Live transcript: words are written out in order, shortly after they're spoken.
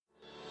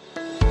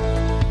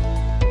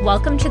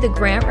Welcome to the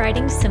Grant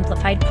Writing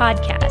Simplified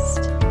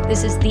podcast.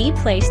 This is the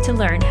place to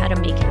learn how to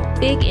make a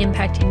big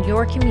impact in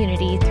your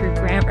community through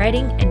grant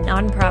writing and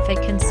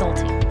nonprofit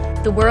consulting.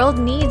 The world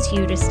needs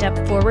you to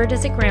step forward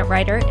as a grant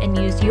writer and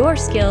use your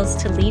skills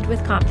to lead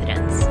with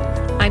confidence.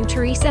 I'm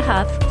Teresa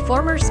Huff,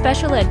 former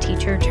special ed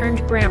teacher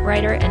turned grant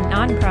writer and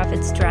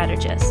nonprofit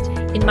strategist.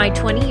 In my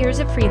 20 years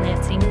of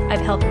freelancing,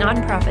 I've helped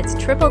nonprofits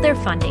triple their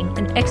funding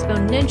and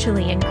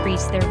exponentially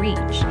increase their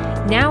reach.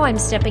 Now I'm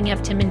stepping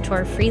up to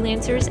mentor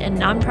freelancers and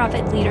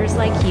nonprofit leaders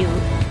like you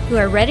who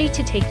are ready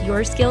to take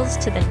your skills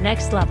to the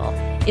next level.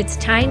 It's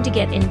time to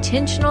get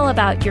intentional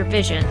about your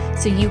vision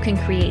so you can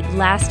create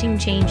lasting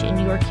change in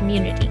your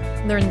community.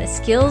 Learn the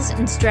skills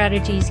and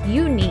strategies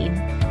you need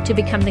to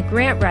become the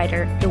grant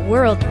writer the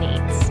world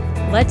needs.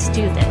 Let's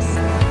do this.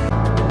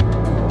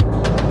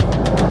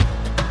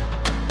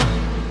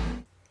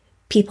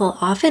 People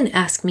often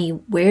ask me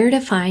where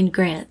to find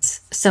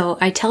grants, so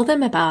I tell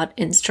them about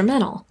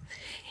Instrumental.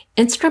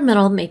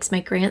 Instrumental makes my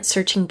grant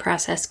searching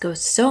process go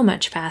so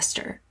much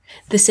faster.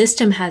 The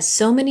system has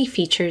so many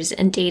features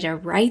and data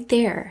right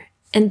there,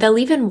 and they'll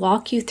even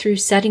walk you through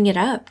setting it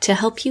up to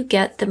help you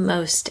get the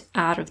most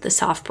out of the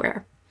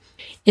software.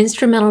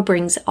 Instrumental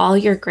brings all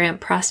your grant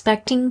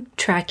prospecting,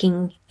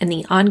 tracking, and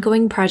the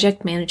ongoing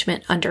project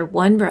management under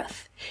one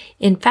roof.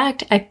 In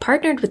fact, I've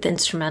partnered with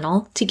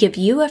Instrumental to give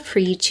you a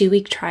free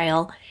 2-week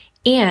trial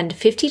and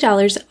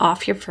 $50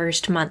 off your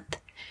first month.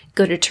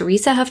 Go to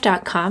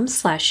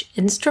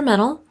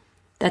teresahuff.com/instrumental,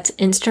 that's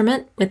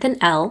instrument with an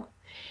L,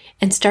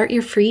 and start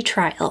your free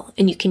trial,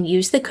 and you can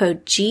use the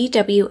code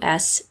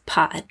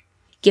GWSPOD.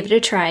 Give it a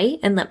try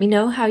and let me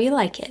know how you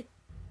like it.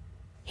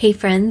 Hey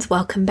friends,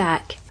 welcome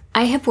back.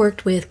 I have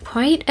worked with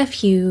quite a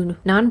few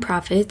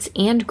nonprofits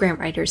and grant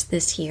writers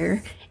this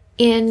year,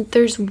 and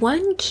there's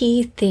one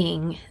key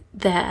thing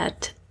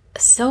that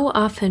so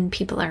often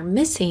people are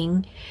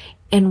missing,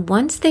 and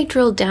once they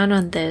drill down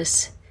on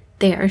this,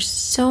 they are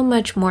so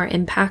much more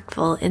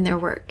impactful in their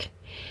work,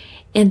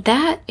 and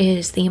that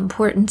is the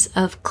importance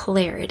of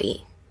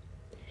clarity.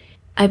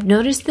 I've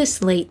noticed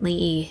this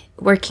lately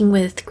working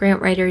with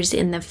grant writers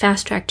in the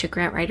Fast Track to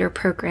Grant Writer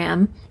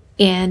program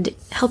and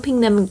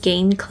helping them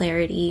gain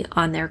clarity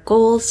on their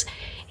goals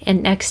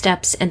and next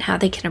steps and how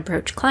they can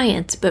approach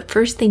clients. But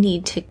first they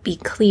need to be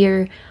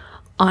clear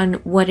on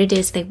what it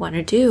is they want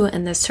to do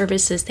and the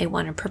services they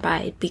want to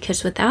provide,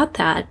 because without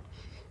that,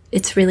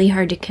 it's really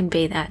hard to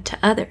convey that to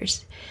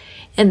others.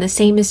 And the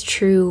same is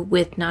true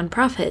with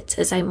nonprofits.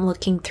 As I'm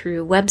looking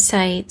through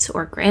websites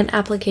or grant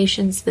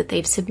applications that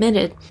they've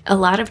submitted, a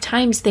lot of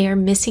times they are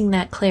missing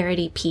that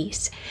clarity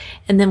piece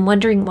and then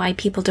wondering why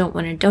people don't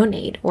want to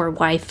donate or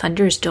why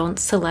funders don't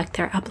select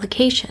their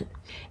application.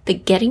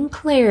 But getting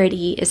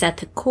clarity is at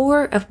the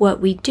core of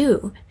what we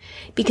do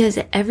because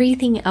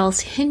everything else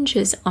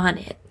hinges on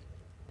it.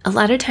 A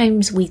lot of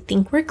times we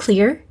think we're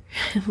clear.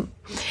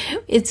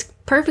 It's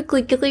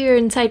perfectly clear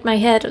inside my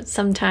head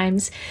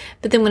sometimes,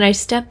 but then when I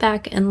step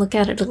back and look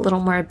at it a little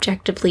more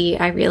objectively,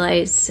 I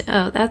realize,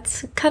 oh,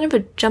 that's kind of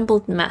a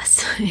jumbled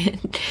mess.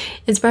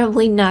 It's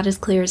probably not as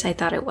clear as I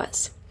thought it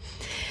was.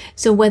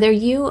 So whether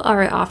you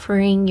are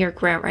offering your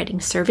grant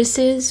writing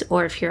services,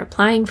 or if you're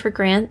applying for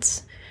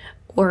grants,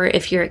 or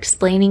if you're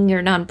explaining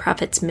your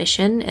nonprofit's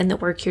mission and the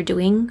work you're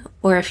doing,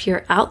 or if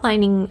you're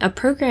outlining a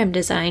program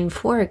design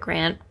for a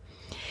grant,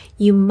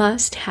 you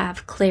must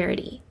have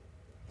clarity.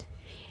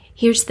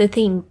 Here's the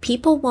thing,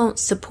 people won't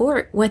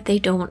support what they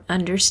don't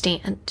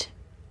understand.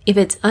 If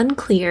it's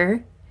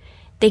unclear,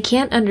 they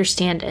can't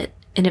understand it.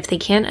 And if they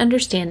can't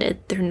understand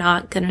it, they're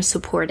not going to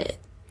support it.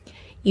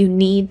 You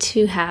need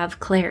to have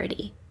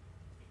clarity.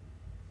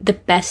 The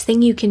best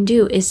thing you can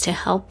do is to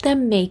help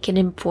them make an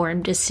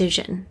informed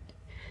decision.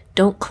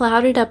 Don't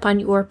cloud it up on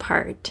your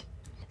part.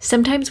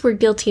 Sometimes we're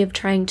guilty of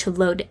trying to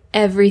load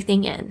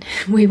everything in.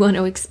 We want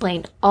to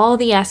explain all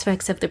the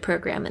aspects of the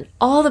program and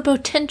all the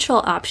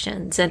potential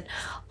options and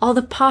all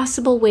the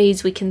possible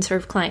ways we can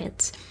serve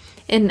clients.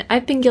 And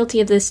I've been guilty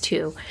of this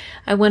too.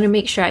 I want to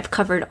make sure I've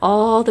covered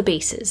all the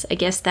bases. I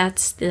guess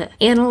that's the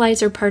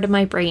analyzer part of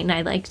my brain.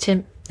 I like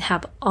to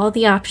have all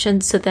the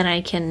options so that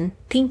I can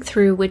think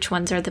through which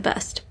ones are the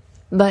best.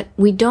 But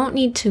we don't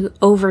need to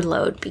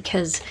overload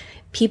because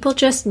people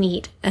just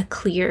need a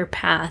clear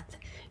path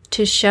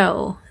to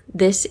show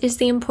this is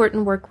the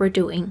important work we're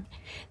doing.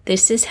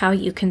 This is how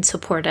you can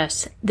support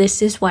us.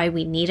 This is why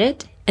we need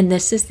it. And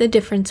this is the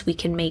difference we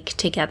can make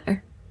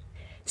together.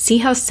 See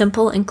how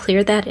simple and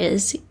clear that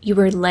is? You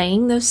are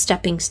laying those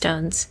stepping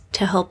stones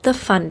to help the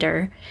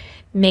funder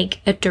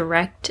make a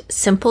direct,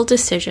 simple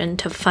decision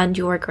to fund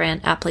your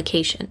grant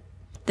application.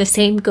 The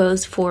same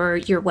goes for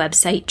your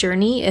website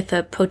journey. If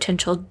a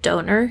potential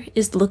donor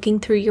is looking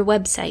through your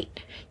website,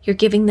 you're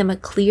giving them a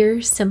clear,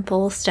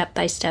 simple,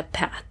 step-by-step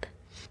path.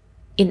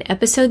 In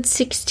episode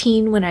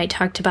 16, when I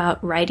talked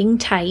about writing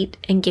tight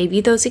and gave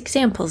you those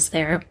examples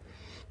there,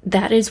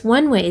 that is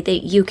one way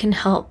that you can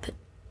help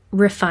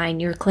refine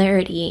your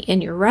clarity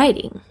in your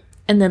writing.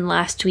 And then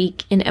last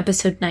week in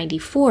episode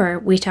 94,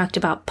 we talked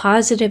about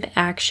positive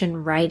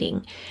action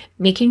writing,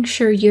 making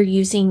sure you're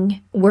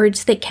using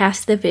words that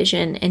cast the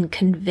vision and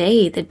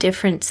convey the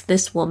difference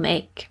this will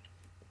make.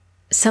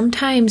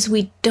 Sometimes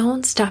we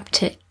don't stop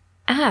to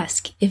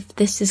ask if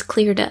this is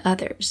clear to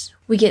others.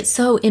 We get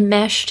so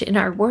enmeshed in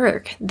our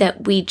work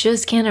that we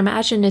just can't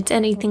imagine it's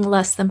anything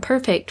less than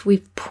perfect.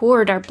 We've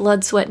poured our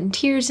blood, sweat, and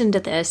tears into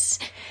this,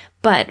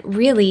 but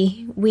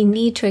really, we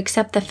need to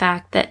accept the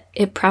fact that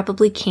it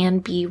probably can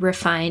be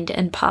refined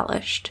and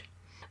polished.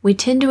 We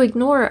tend to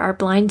ignore our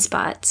blind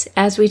spots,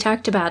 as we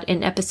talked about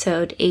in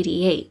episode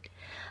 88.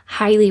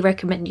 Highly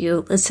recommend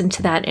you listen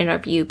to that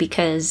interview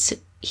because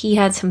he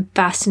had some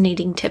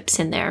fascinating tips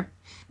in there.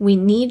 We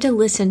need to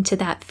listen to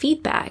that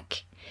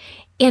feedback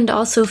and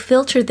also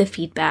filter the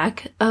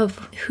feedback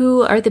of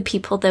who are the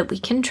people that we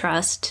can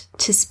trust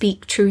to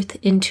speak truth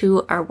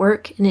into our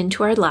work and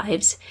into our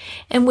lives,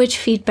 and which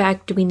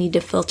feedback do we need to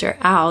filter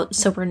out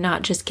so we're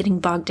not just getting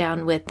bogged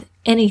down with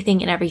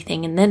anything and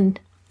everything, and then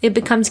it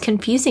becomes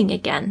confusing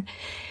again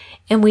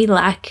and we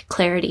lack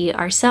clarity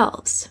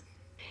ourselves.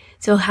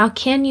 So how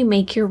can you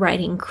make your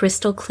writing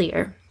crystal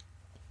clear?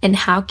 And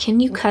how can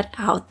you cut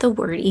out the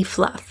wordy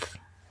fluff?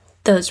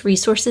 Those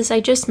resources I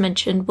just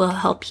mentioned will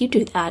help you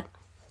do that.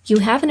 You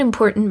have an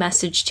important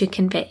message to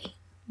convey,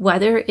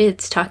 whether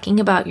it's talking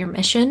about your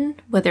mission,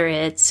 whether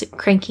it's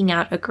cranking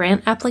out a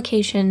grant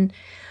application,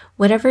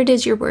 whatever it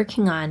is you're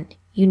working on,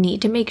 you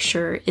need to make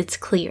sure it's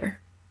clear.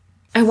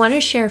 I want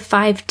to share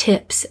 5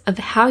 tips of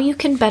how you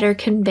can better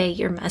convey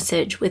your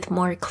message with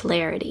more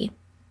clarity.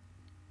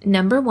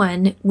 Number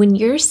 1, when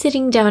you're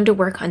sitting down to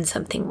work on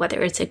something,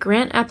 whether it's a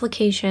grant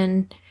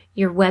application,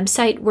 your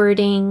website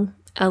wording,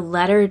 a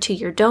letter to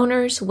your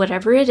donors,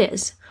 whatever it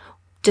is,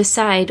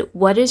 decide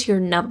what is your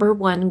number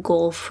 1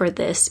 goal for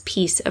this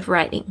piece of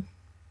writing.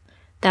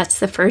 That's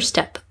the first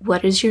step.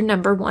 What is your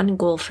number 1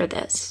 goal for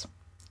this?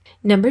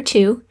 Number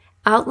 2,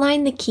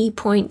 outline the key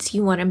points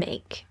you want to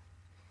make.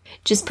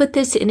 Just put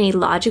this in a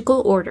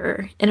logical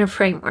order and a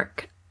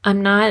framework.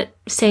 I'm not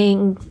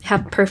saying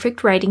have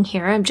perfect writing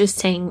here. I'm just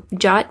saying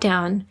jot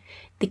down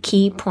the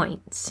key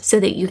points so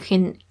that you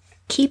can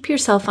keep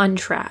yourself on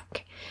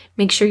track.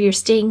 Make sure you're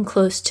staying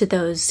close to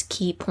those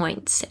key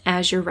points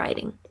as you're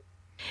writing.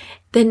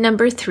 Then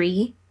number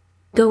 3,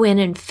 go in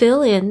and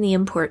fill in the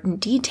important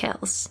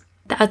details.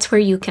 That's where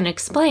you can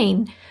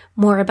explain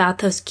more about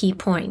those key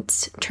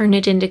points, turn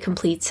it into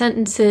complete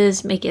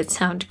sentences, make it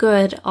sound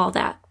good, all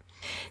that.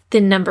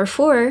 Then number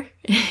 4,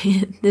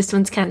 this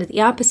one's kind of the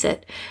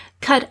opposite,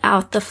 cut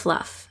out the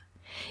fluff,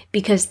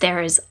 because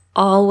there is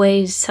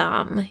always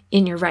some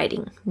in your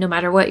writing. No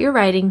matter what you're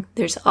writing,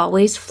 there's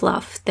always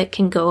fluff that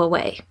can go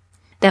away.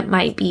 That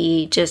might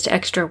be just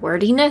extra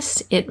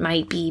wordiness. It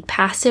might be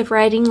passive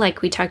writing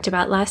like we talked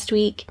about last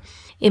week.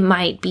 It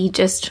might be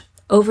just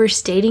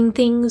overstating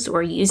things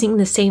or using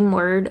the same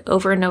word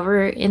over and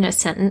over in a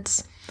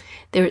sentence.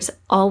 There's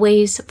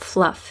always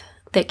fluff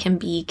that can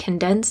be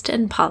condensed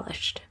and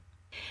polished.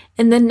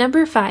 And then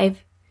number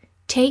 5,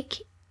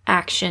 take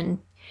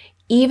action.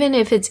 Even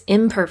if it's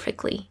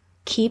imperfectly,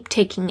 keep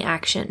taking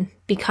action,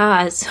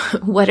 because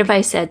what have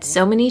I said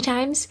so many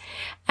times?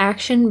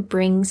 Action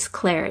brings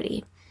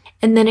clarity.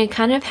 And then it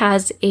kind of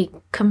has a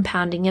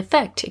compounding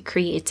effect. It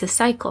creates a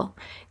cycle.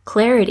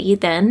 Clarity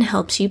then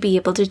helps you be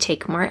able to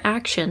take more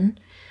action,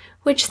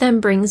 which then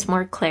brings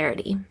more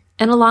clarity.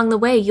 And along the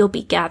way, you'll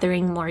be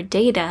gathering more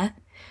data,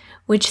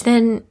 which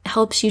then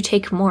helps you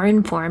take more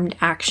informed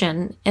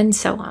action, and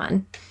so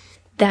on.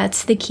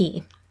 That's the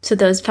key. So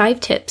those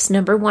 5 tips.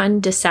 Number 1,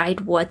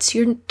 decide what's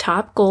your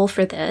top goal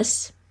for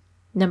this.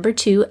 Number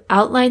 2,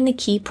 outline the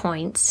key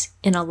points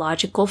in a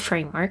logical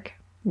framework.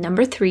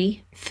 Number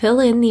 3, fill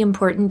in the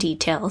important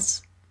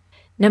details.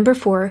 Number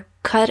 4,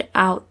 cut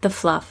out the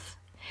fluff.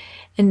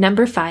 And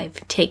number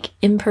 5, take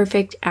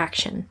imperfect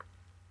action.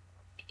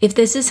 If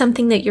this is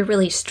something that you're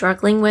really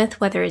struggling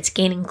with, whether it's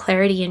gaining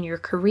clarity in your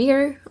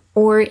career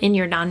or in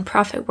your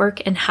nonprofit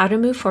work and how to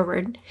move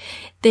forward,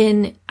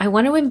 then I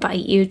want to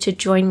invite you to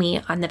join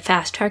me on the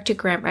Fast Track to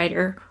Grant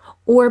Writer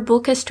or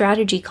book a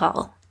strategy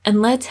call,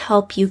 and let's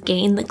help you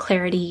gain the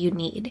clarity you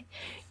need.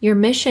 Your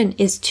mission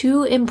is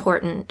too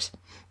important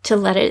to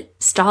let it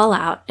stall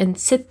out and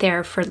sit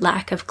there for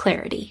lack of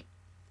clarity.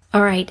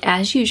 All right,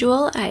 as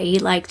usual, I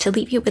like to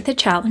leave you with a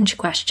challenge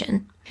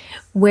question.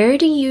 Where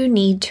do you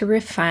need to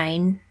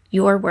refine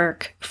your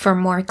work for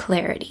more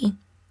clarity?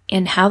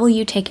 And how will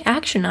you take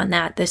action on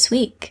that this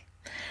week?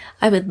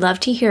 I would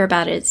love to hear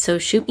about it, so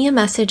shoot me a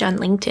message on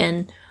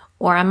LinkedIn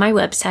or on my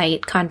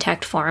website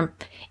contact form,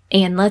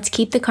 and let's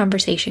keep the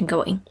conversation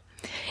going.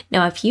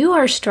 Now, if you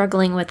are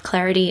struggling with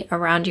clarity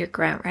around your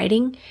grant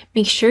writing,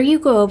 make sure you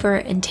go over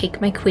and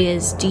take my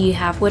quiz, Do You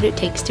Have What It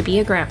Takes to Be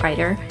a Grant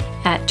Writer,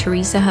 at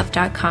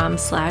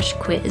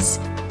teresahuff.com/quiz.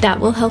 That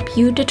will help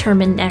you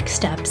determine next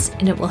steps,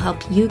 and it will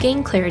help you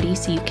gain clarity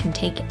so you can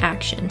take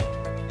action.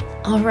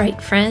 All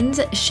right, friends,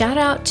 shout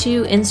out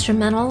to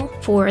Instrumental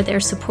for their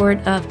support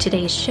of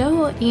today's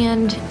show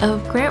and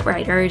of grant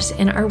writers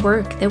and our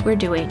work that we're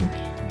doing.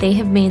 They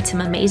have made some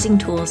amazing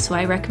tools, so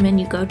I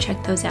recommend you go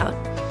check those out.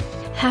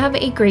 Have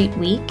a great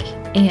week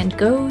and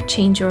go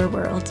change your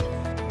world.